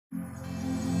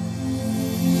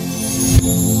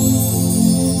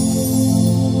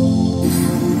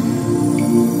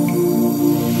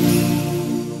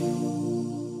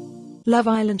Love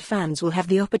Island fans will have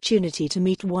the opportunity to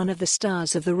meet one of the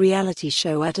stars of the reality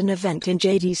show at an event in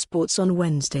JD Sports on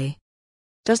Wednesday.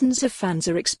 Dozens of fans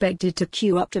are expected to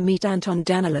queue up to meet Anton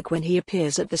Danyluk when he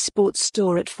appears at the sports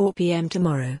store at 4 p.m.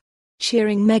 tomorrow.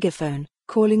 Cheering megaphone,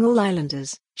 calling all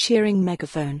Islanders, cheering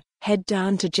megaphone, head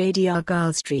down to JD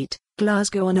Argyle Street,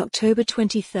 Glasgow on October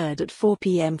 23 at 4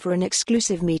 p.m. for an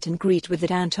exclusive meet and greet with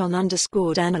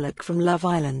Anton_Danyluk from Love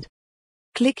Island.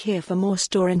 Click here for more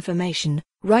store information.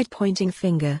 Right pointing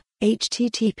finger,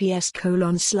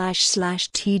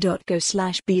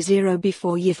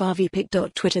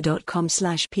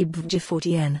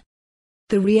 https://t.go/b0before-yvavpic.twitter.com/pbvj40n.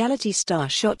 The reality star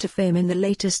shot to fame in the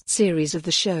latest series of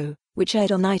the show, which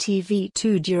aired on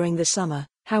ITV2 during the summer,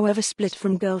 however split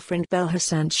from girlfriend Belle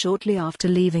Hassan shortly after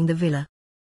leaving the villa.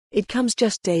 It comes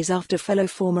just days after fellow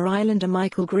former Islander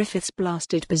Michael Griffiths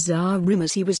blasted bizarre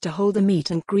rumours he was to hold a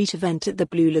meet and greet event at the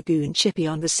Blue Lagoon chippie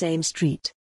on the same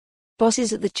street.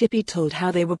 Bosses at the chippie told how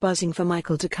they were buzzing for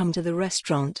Michael to come to the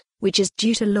restaurant, which is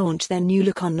due to launch their new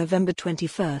look on November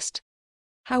 21.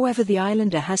 However, the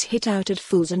Islander has hit out at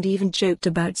fools and even joked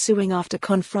about suing after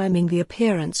confirming the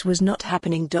appearance was not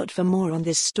happening. For more on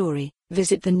this story,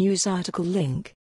 visit the news article link.